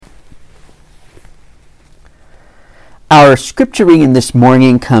Our scripture reading this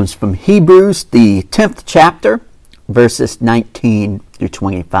morning comes from Hebrews, the 10th chapter, verses 19 through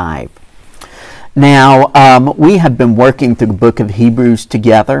 25. Now, we have been working through the book of Hebrews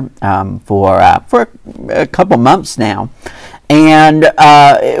together for a couple months now, and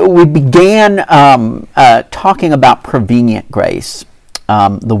we began talking about prevenient grace.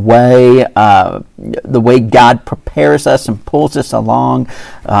 The way God prepares us and pulls us along,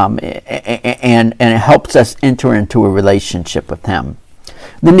 and it helps us enter into a relationship with Him.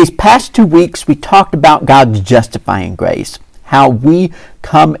 Then these past 2 weeks, we talked about God's justifying grace, how we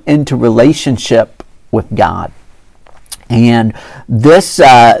come into relationship with God. And this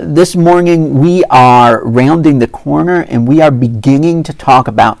morning, we are rounding the corner, and we are beginning to talk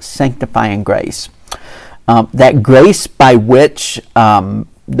about sanctifying grace. That grace by which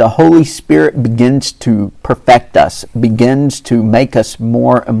the Holy Spirit begins to perfect us, begins to make us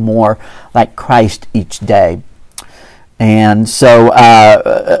more and more like Christ each day. And so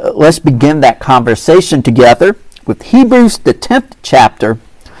let's begin that conversation together with Hebrews, the 10th chapter,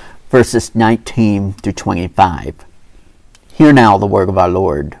 verses 19 through 25. Hear now the word of our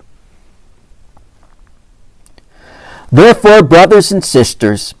Lord. Therefore, brothers and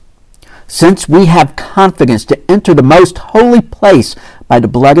sisters, since we have confidence to enter the most holy place by the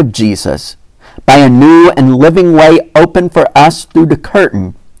blood of Jesus, by a new and living way open for us through the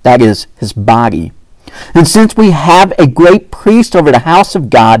curtain, that is, His body. And since we have a great priest over the house of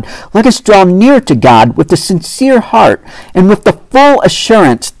God, let us draw near to God with a sincere heart and with the full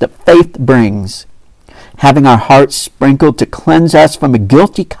assurance that faith brings, having our hearts sprinkled to cleanse us from a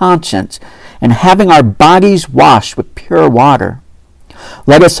guilty conscience, and having our bodies washed with pure water.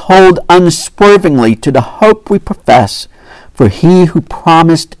 Let us hold unswervingly to the hope we profess, for He who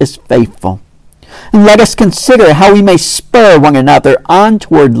promised is faithful. And let us consider how we may spur one another on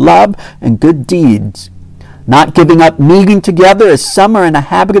toward love and good deeds, not giving up meeting together as some are in the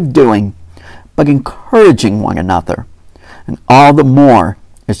habit of doing, but encouraging one another, and all the more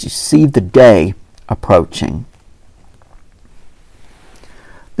as you see the day approaching.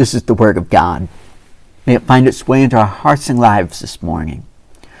 This is the word of God. May it find its way into our hearts and lives this morning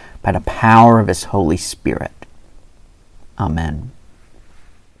by the power of His Holy Spirit. Amen.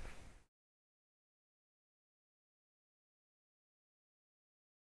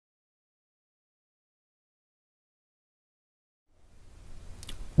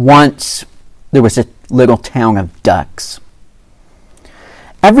 Once there was a little town of ducks.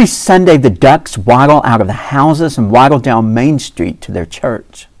 Every Sunday the ducks waddle out of the houses and waddle down Main Street to their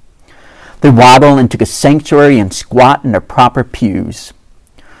church. They waddle into the sanctuary and squat in their proper pews.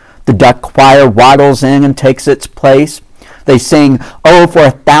 The duck choir waddles in and takes its place. They sing, "Oh, for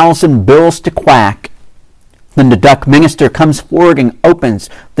 1,000 bills to quack." Then the duck minister comes forward and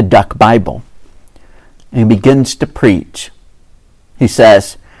opens the duck Bible. And he begins to preach. He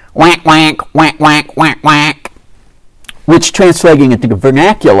says, "Whack, whack, whack, whack, whack, whack," which translating into the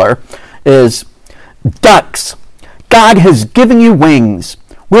vernacular is, "Ducks, God has given you wings.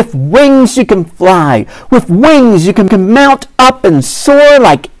 With wings you can fly. With wings you can mount up and soar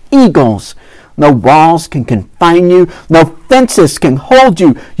like eagles. No walls can confine you. No fences can hold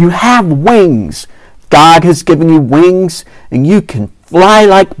you. You have wings. God has given you wings, and you can fly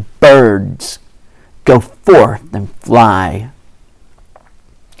like birds. Go forth and fly."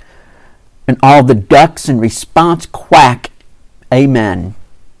 And all the ducks in response quack, "Amen."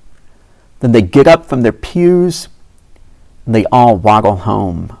 Then they get up from their pews and they all waddle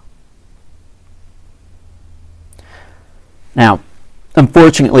home. Now,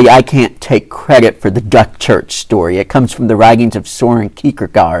 unfortunately, I can't take credit for the duck church story. It comes from the writings of Soren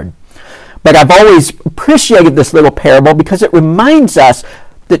Kierkegaard. But I've always appreciated this little parable because it reminds us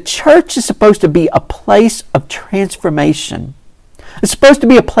that church is supposed to be a place of transformation. It's supposed to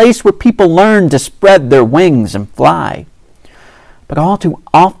be a place where people learn to spread their wings and fly. But all too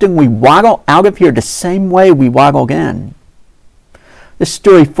often we waddle out of here the same way we waddled in. This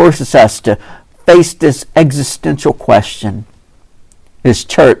story forces us to face this existential question. Is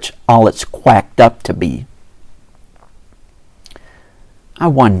church all it's quacked up to be? I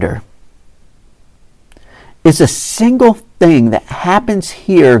wonder, is a single thing that happens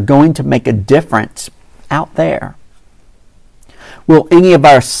here going to make a difference out there? Will any of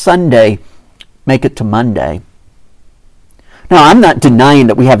our Sunday make it to Monday? Now, I'm not denying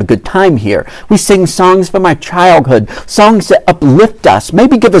that we have a good time here. We sing songs from our childhood, songs that uplift us,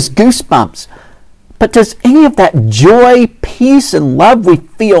 maybe give us goosebumps. But does any of that joy, peace, and love we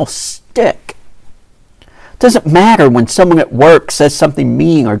feel stick? Does it matter when someone at work says something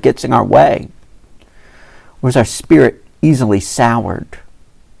mean or gets in our way? Or is our spirit easily soured?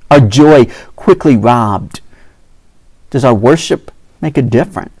 Our joy quickly robbed? Does our worship make a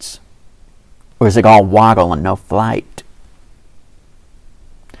difference? Or is it all waddle and no flight?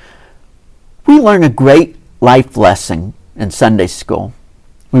 We learn a great life lesson in Sunday school.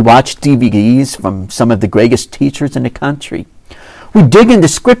 We watch DVDs from some of the greatest teachers in the country. We dig into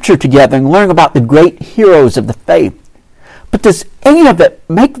Scripture together and learn about the great heroes of the faith. But does any of it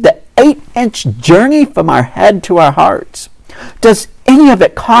make the 8-inch journey from our head to our hearts? Does any of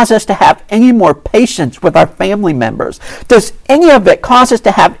it cause us to have any more patience with our family members? Does any of it cause us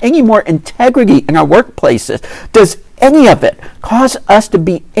to have any more integrity in our workplaces? Does any of it cause us to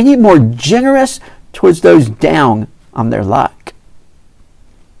be any more generous towards those down on their luck?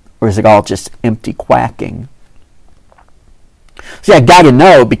 Or is it all just empty quacking? See, I got to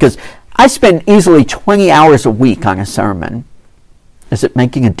know, because I spend easily 20 hours a week on a sermon. Is it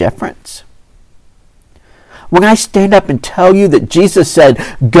making a difference? When I stand up and tell you that Jesus said,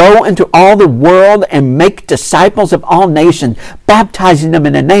 "Go into all the world and make disciples of all nations, baptizing them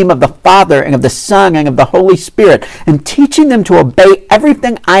in the name of the Father and of the Son and of the Holy Spirit, and teaching them to obey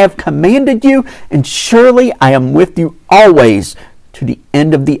everything I have commanded you, and surely I am with you always to the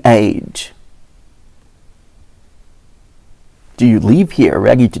end of the age." Do you leave here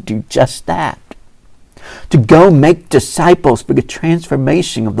ready to do just that? To go make disciples for the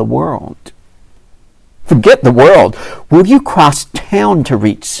transformation of the world? Forget the world. Will you cross town to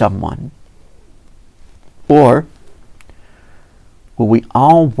reach someone? Or will we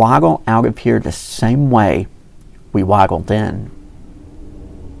all waddle out of here the same way we waddled in?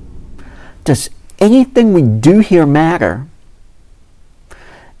 Does anything we do here matter?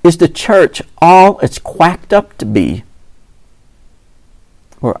 Is the church all it's quacked up to be?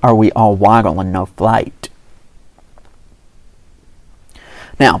 Or are we all waddle and no flight?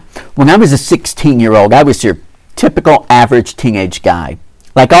 Now, when I was a 16-year-old, I was your typical average teenage guy.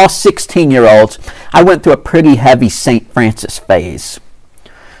 Like all 16-year-olds, I went through a pretty heavy St. Francis phase.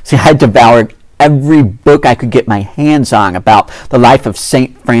 See, I devoured every book I could get my hands on about the life of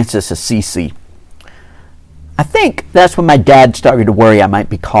St. Francis Assisi. I think that's when my dad started to worry I might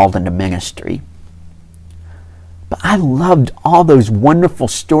be called into ministry. But I loved all those wonderful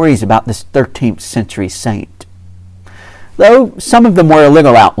stories about this 13th century saint. Though some of them were a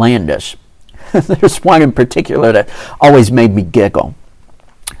little outlandish. There's one in particular that always made me giggle.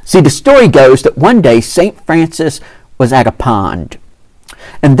 See, the story goes that one day St. Francis was at a pond.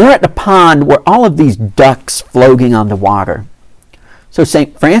 And there at the pond were all of these ducks floating on the water. So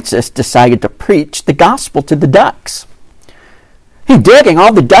St. Francis decided to preach the gospel to the ducks. He did, and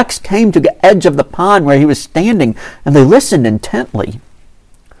all the ducks came to the edge of the pond where he was standing, and they listened intently.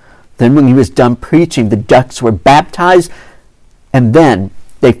 Then when he was done preaching, the ducks were baptized, and then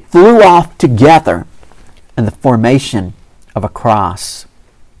they flew off together in the formation of a cross.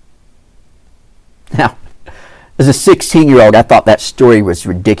 Now, as a 16-year-old, I thought that story was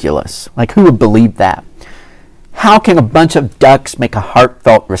ridiculous. Like, who would believe that? How can a bunch of ducks make a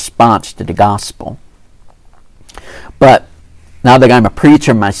heartfelt response to the gospel? But now that I'm a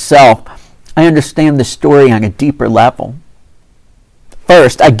preacher myself, I understand the story on a deeper level.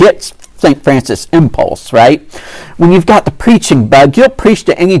 First, I get St. Francis' impulse, right? When you've got the preaching bug, you'll preach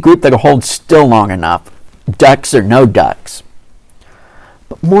to any group that'll hold still long enough, ducks or no ducks.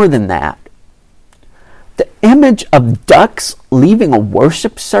 But more than that, the image of ducks leaving a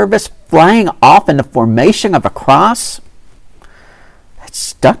worship service, flying off in the formation of a cross, that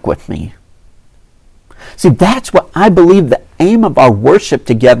stuck with me. See, that's what I believe the aim of our worship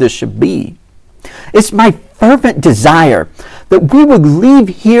together should be. It's my fervent desire that we would leave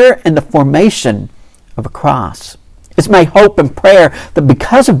here in the formation of a cross. It's my hope and prayer that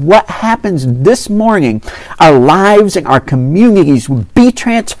because of what happens this morning, our lives and our communities would be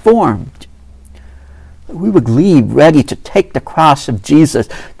transformed. That we would leave ready to take the cross of Jesus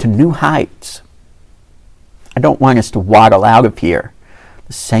to new heights. I don't want us to waddle out of here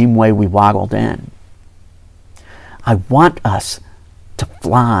the same way we waddled in. I want us to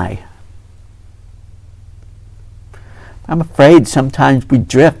fly. I'm afraid sometimes we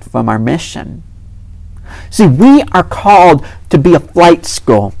drift from our mission. See, we are called to be a flight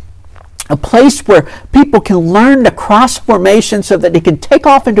school, a place where people can learn the cross formation so that they can take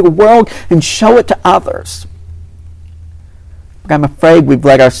off into the world and show it to others. But I'm afraid we've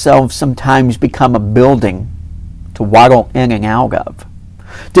let ourselves sometimes become a building to waddle in and out of,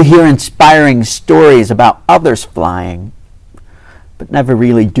 to hear inspiring stories about others flying, but never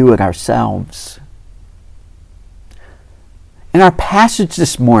really do it ourselves. In our passage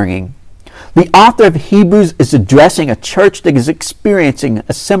this morning, the author of Hebrews is addressing a church that is experiencing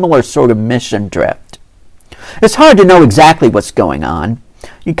a similar sort of mission drift. It's hard to know exactly what's going on.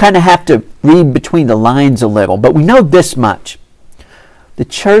 You kind of have to read between the lines a little, but we know this much. The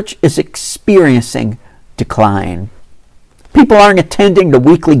church is experiencing decline. People aren't attending the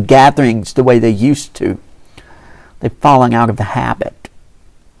weekly gatherings the way they used to. They've fallen out of the habit.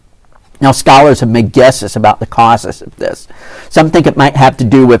 Now, scholars have made guesses about the causes of this. Some think it might have to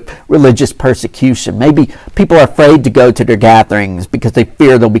do with religious persecution. Maybe people are afraid to go to their gatherings because they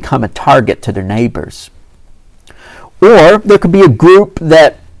fear they'll become a target to their neighbors. Or there could be a group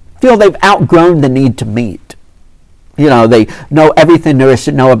that feel they've outgrown the need to meet. They know everything there is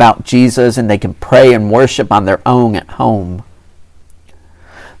to know about Jesus, and they can pray and worship on their own at home.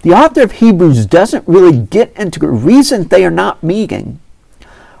 The author of Hebrews doesn't really get into the reasons they are not meeting.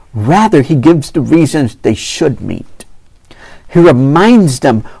 Rather, he gives the reasons they should meet. He reminds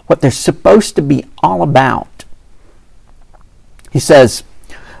them what they're supposed to be all about. He says,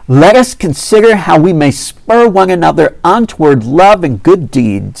 "Let us consider how we may spur one another on toward love and good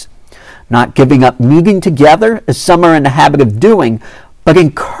deeds, not giving up meeting together as some are in the habit of doing, but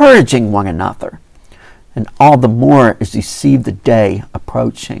encouraging one another, and all the more as you see the day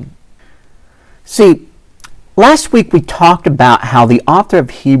approaching." See, last week we talked about how the author of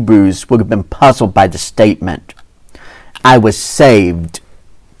Hebrews would have been puzzled by the statement, "I was saved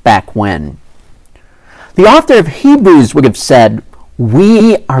back when." The author of Hebrews would have said,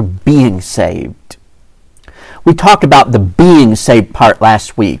 "We are being saved." We talked about the being saved part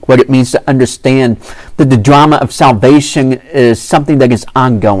last week, what it means to understand that the drama of salvation is something that is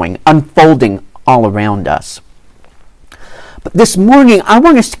ongoing, unfolding all around us. But this morning, I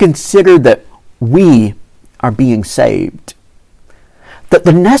want us to consider that we are being saved. That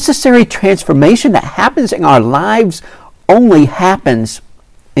the necessary transformation that happens in our lives only happens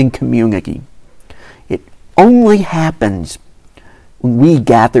in community. It only happens when we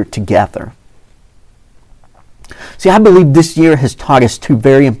gather together. See, I believe this year has taught us two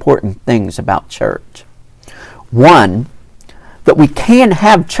very important things about church. One, that we can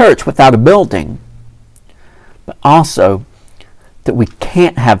have church without a building, but also that we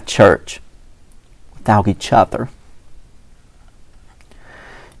can't have church without each other.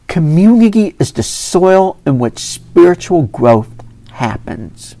 Community is the soil in which spiritual growth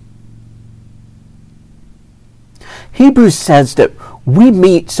happens. Hebrews says that we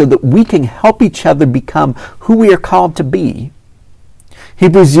meet so that we can help each other become who we are called to be.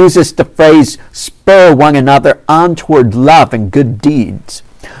 Hebrews uses the phrase, spur one another on toward love and good deeds.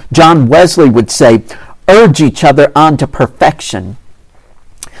 John Wesley would say, urge each other on to perfection.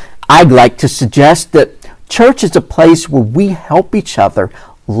 I'd like to suggest that church is a place where we help each other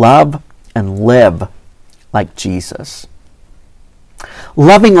love and live like Jesus.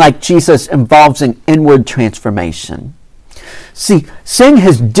 Loving like Jesus involves an inward transformation. See, sin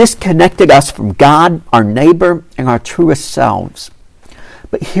has disconnected us from God, our neighbor, and our truest selves.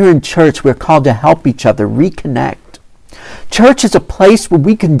 But here in church, we're called to help each other reconnect. Church is a place where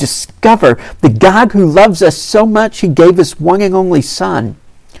we can discover the God who loves us so much he gave his one and only Son.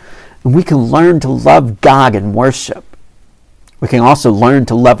 And we can learn to love God and worship. We can also learn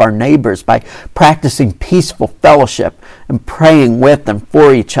to love our neighbors by practicing peaceful fellowship and praying with and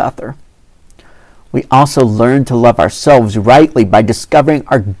for each other. We also learn to love ourselves rightly by discovering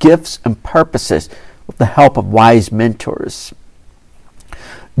our gifts and purposes with the help of wise mentors.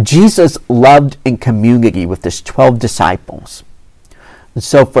 Jesus loved in community with his 12 disciples. And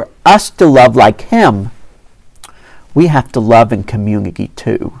so for us to love like him, we have to love in community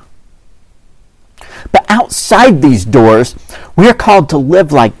too. But outside these doors, we are called to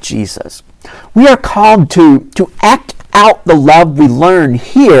live like Jesus. We are called to act out the love we learn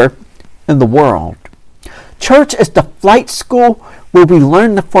here in the world. Church is the flight school where we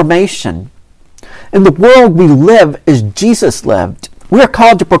learn the formation. In the world we live as Jesus lived. We are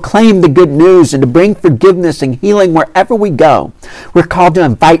called to proclaim the good news and to bring forgiveness and healing wherever we go. We're called to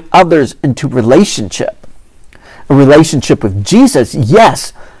invite others into relationship. A relationship with Jesus,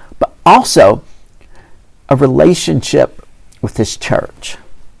 yes, but also a relationship with his church.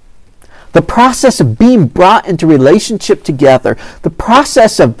 The process of being brought into relationship together, the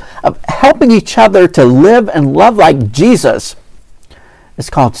process of helping each other to live and love like Jesus is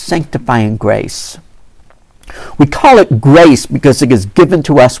called sanctifying grace. We call it grace because it is given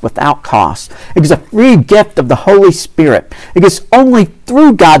to us without cost. It is a free gift of the Holy Spirit. It is only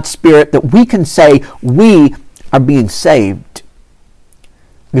through God's Spirit that we can say we are being saved.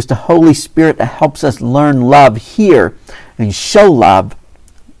 It is the Holy Spirit that helps us learn love here and show love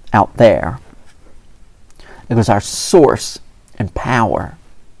out there. It is our source and power.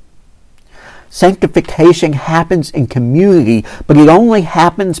 Sanctification happens in community, but it only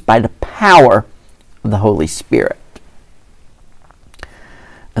happens by the power of the Holy Spirit.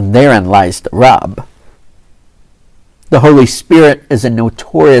 And therein lies the rub. The Holy Spirit is a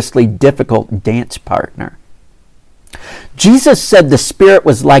notoriously difficult dance partner. Jesus said the Spirit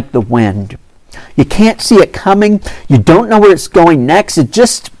was like the wind. You can't see it coming. You don't know where it's going next. It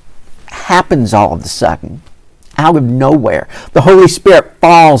just happens all of a sudden, out of nowhere. The Holy Spirit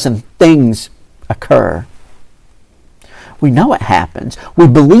falls and things occur. We know it happens. We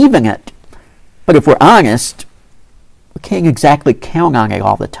believe in it. But if we're honest, we can't exactly count on it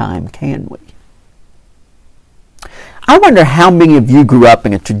all the time, can we? I wonder how many of you grew up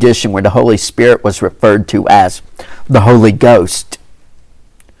in a tradition where the Holy Spirit was referred to as the Holy Ghost.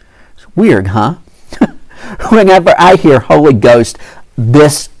 It's weird, huh? Whenever I hear Holy Ghost,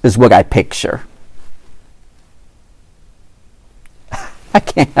 this is what I picture. I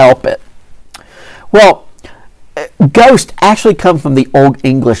can't help it. Well, ghost actually comes from the Old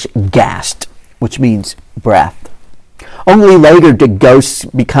English gast, which means breath. Only later did ghosts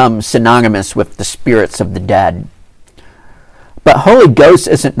become synonymous with the spirits of the dead. But Holy Ghost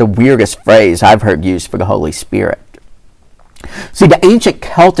isn't the weirdest phrase I've heard used for the Holy Spirit. See, the ancient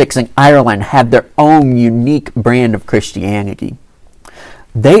Celtics in Ireland had their own unique brand of Christianity.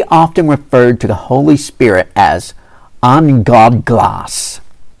 They often referred to the Holy Spirit as An God Glas,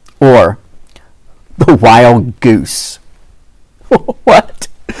 or the wild goose. What?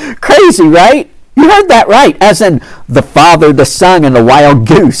 Crazy, right? You heard that right, as in the Father, the Son, and the wild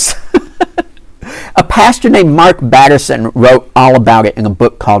goose. A pastor named Mark Batterson wrote all about it in a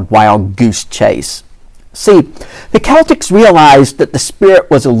book called Wild Goose Chase. See, the Celtics realized that the Spirit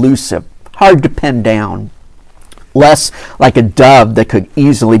was elusive, hard to pin down, less like a dove that could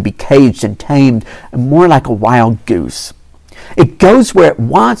easily be caged and tamed, and more like a wild goose. It goes where it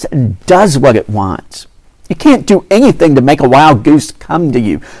wants and does what it wants. You can't do anything to make a wild goose come to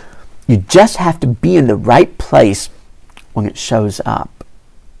you. You just have to be in the right place when it shows up.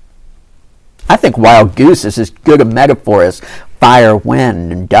 I think wild goose is as good a metaphor as fire,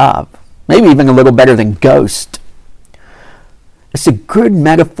 wind, and dove. Maybe even a little better than ghost. It's a good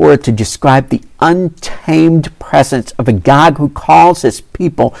metaphor to describe the untamed presence of a God who calls his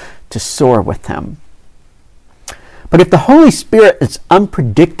people to soar with him. But if the Holy Spirit is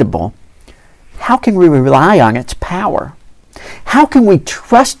unpredictable, how can we rely on its power? How can we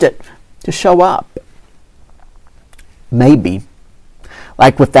trust it to show up? Maybe,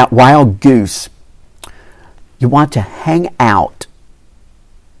 like with that wild goose, you want to hang out.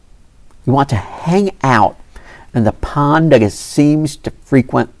 You want to hang out in the pond that it seems to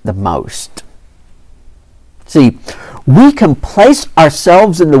frequent the most. See, we can place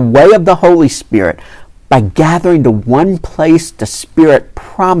ourselves in the way of the Holy Spirit by gathering to one place the Spirit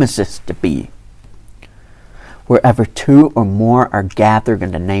promises to be. Wherever two or more are gathered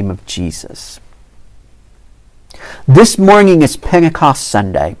in the name of Jesus. This morning is Pentecost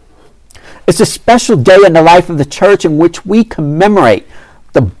Sunday. It's a special day in the life of the church in which we commemorate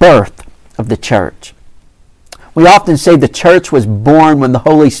the birth of the church. We often say the church was born when the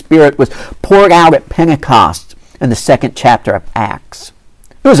Holy Spirit was poured out at Pentecost in the 2nd chapter of Acts.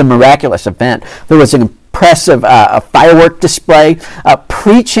 It was a miraculous event. There was an impressive firework display.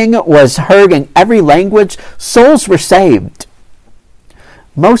 Preaching was heard in every language. Souls were saved.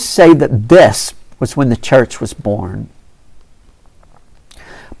 Most say that this was when the church was born.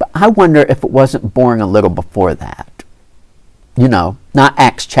 But I wonder if it wasn't born a little before that. You know, not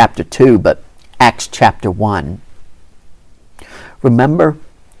Acts chapter 2, but Acts chapter 1. Remember,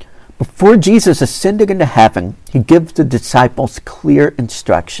 before Jesus ascended into heaven, he gives the disciples clear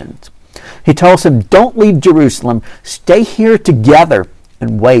instructions. He tells them, don't leave Jerusalem, stay here together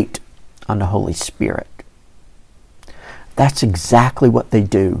and wait on the Holy Spirit. That's exactly what they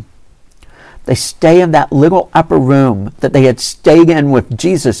do. They stay in that little upper room that they had stayed in with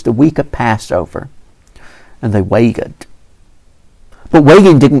Jesus the week of Passover. And they waited. But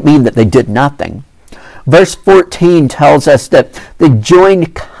waiting didn't mean that they did nothing. Verse 14 tells us that they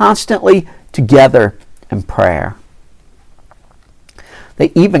joined constantly together in prayer.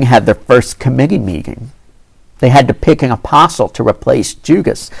 They even had their first committee meeting. They had to pick an apostle to replace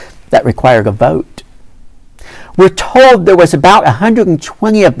Judas. That required a vote. We're told there was about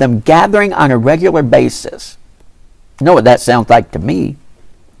 120 of them gathering on a regular basis. You know what that sounds like to me?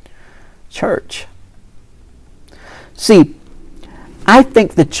 Church. See, I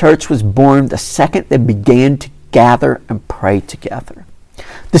think the church was born the second they began to gather and pray together.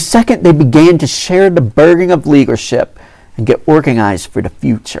 The second they began to share the burden of leadership and get organized for the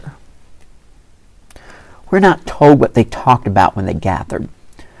future. We're not told what they talked about when they gathered.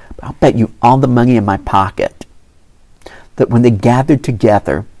 But I'll bet you all the money in my pocket that when they gathered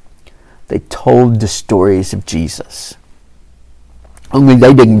together, they told the stories of Jesus. Only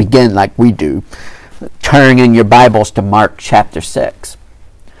they didn't begin like we do. Turn in your Bibles to Mark chapter 6.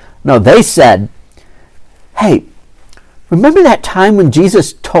 No, they said, hey, remember that time when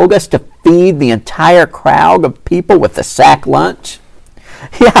Jesus told us to feed the entire crowd of people with a sack lunch?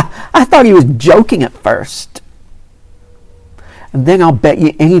 Yeah, I thought he was joking at first. And then I'll bet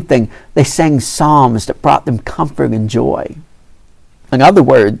you anything they sang psalms that brought them comfort and joy. In other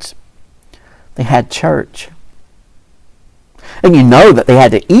words, they had church. And you know that they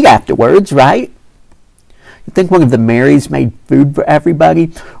had to eat afterwards, right? You think one of the Marys made food for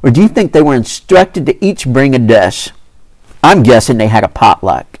everybody? Or do you think they were instructed to each bring a dish? I'm guessing they had a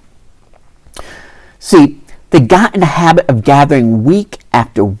potluck. See, they got in the habit of gathering week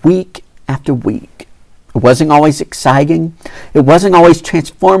after week after week. It wasn't always exciting. It wasn't always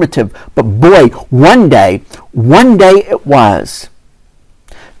transformative. But boy, one day it was.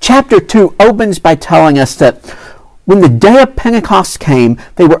 Chapter 2 opens by telling us that when the day of Pentecost came,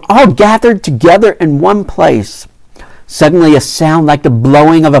 they were all gathered together in one place. Suddenly a sound like the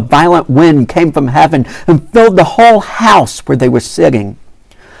blowing of a violent wind came from heaven and filled the whole house where they were sitting.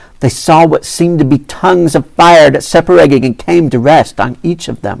 They saw what seemed to be tongues of fire that separated and came to rest on each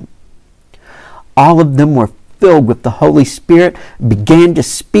of them. All of them were filled with the Holy Spirit and began to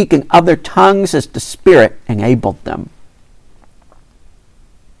speak in other tongues as the Spirit enabled them.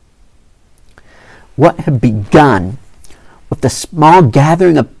 What had begun with the small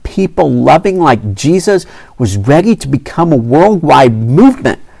gathering of people loving like Jesus was ready to become a worldwide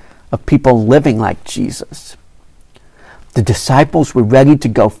movement of people living like Jesus. The disciples were ready to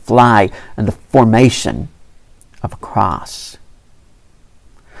go fly in the formation of a cross.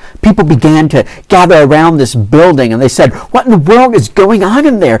 People began to gather around this building and they said, "What in the world is going on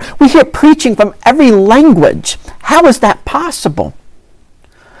in there? We hear preaching from every language. How is that possible?"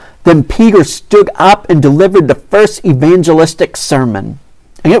 Then Peter stood up and delivered the first evangelistic sermon.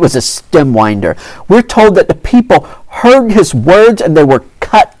 And it was a stem winder. We're told that the people heard his words and they were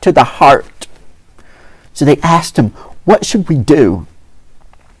cut to the heart. So they asked him, "What should we do?"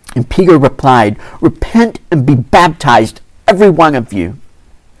 And Peter replied, "Repent and be baptized, every one of you."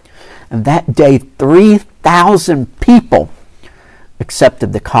 And that day, 3,000 people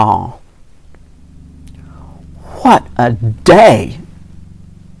accepted the call. What a day!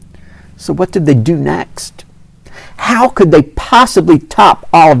 So what did they do next? How could they possibly top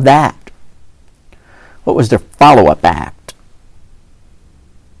all of that? What was their follow-up act?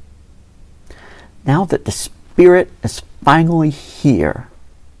 Now that the Spirit is finally here,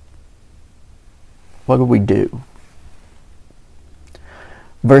 what do we do?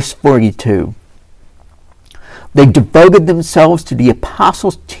 Verse 42. They devoted themselves to the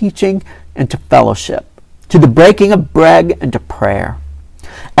apostles' teaching and to fellowship, to the breaking of bread and to prayer.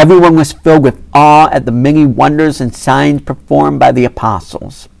 Everyone was filled with awe at the many wonders and signs performed by the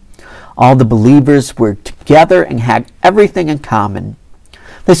apostles. All the believers were together and had everything in common.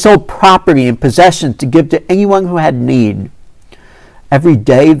 They sold property and possessions to give to anyone who had need. Every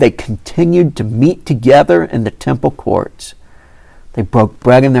day they continued to meet together in the temple courts. They broke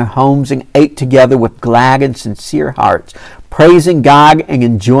bread in their homes and ate together with glad and sincere hearts, praising God and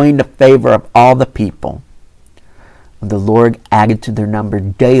enjoying the favor of all the people. And the Lord added to their number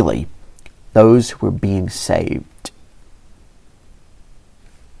daily those who were being saved.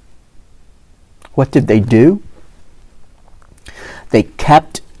 What did they do? They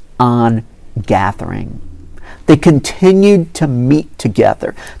kept on gathering. They continued to meet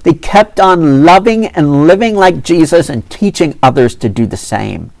together. They kept on loving and living like Jesus and teaching others to do the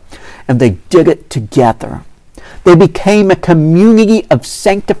same. And they did it together. They became a community of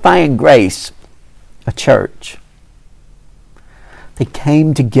sanctifying grace, a church. They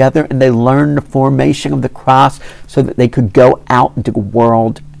came together and they learned the formation of the cross so that they could go out into the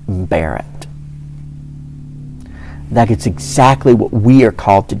world and bear it. That is exactly what we are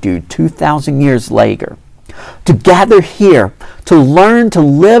called to do 2,000 years later. To gather here, to learn to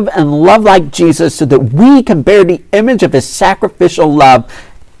live and love like Jesus so that we can bear the image of his sacrificial love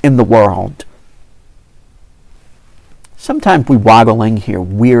in the world. Sometimes we waddle in here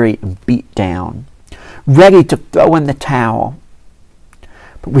weary and beat down, ready to throw in the towel.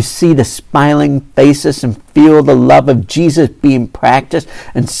 But we see the smiling faces and feel the love of Jesus being practiced,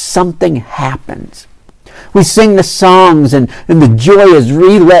 and something happens. We sing the songs and the joy is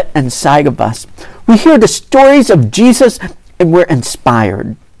relit inside of us. We hear the stories of Jesus and we're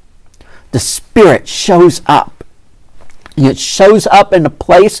inspired. The Spirit shows up. And it shows up in a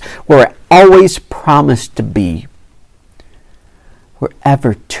place where it always promised to be.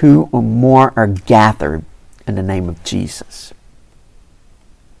 Wherever two or more are gathered in the name of Jesus.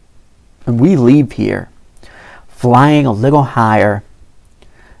 And we leave here flying a little higher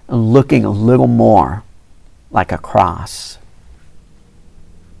and looking a little more like a cross.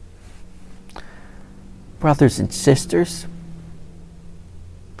 Brothers and sisters,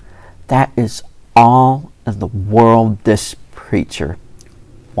 that is all of the world this preacher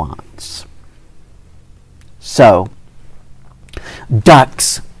wants. So,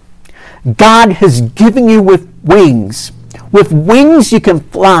 ducks, God has given you with wings. With wings you can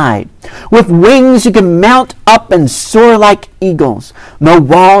fly. With wings you can mount up and soar like eagles. No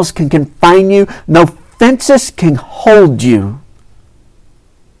walls can confine you. No fences can hold you.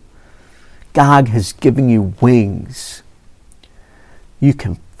 God has given you wings. You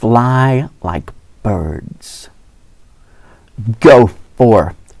can fly like birds. Go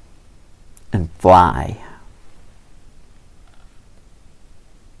forth and fly.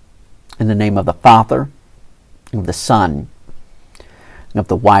 In the name of the Father, of the Son, and of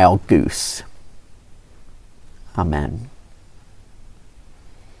the wild goose. Amen.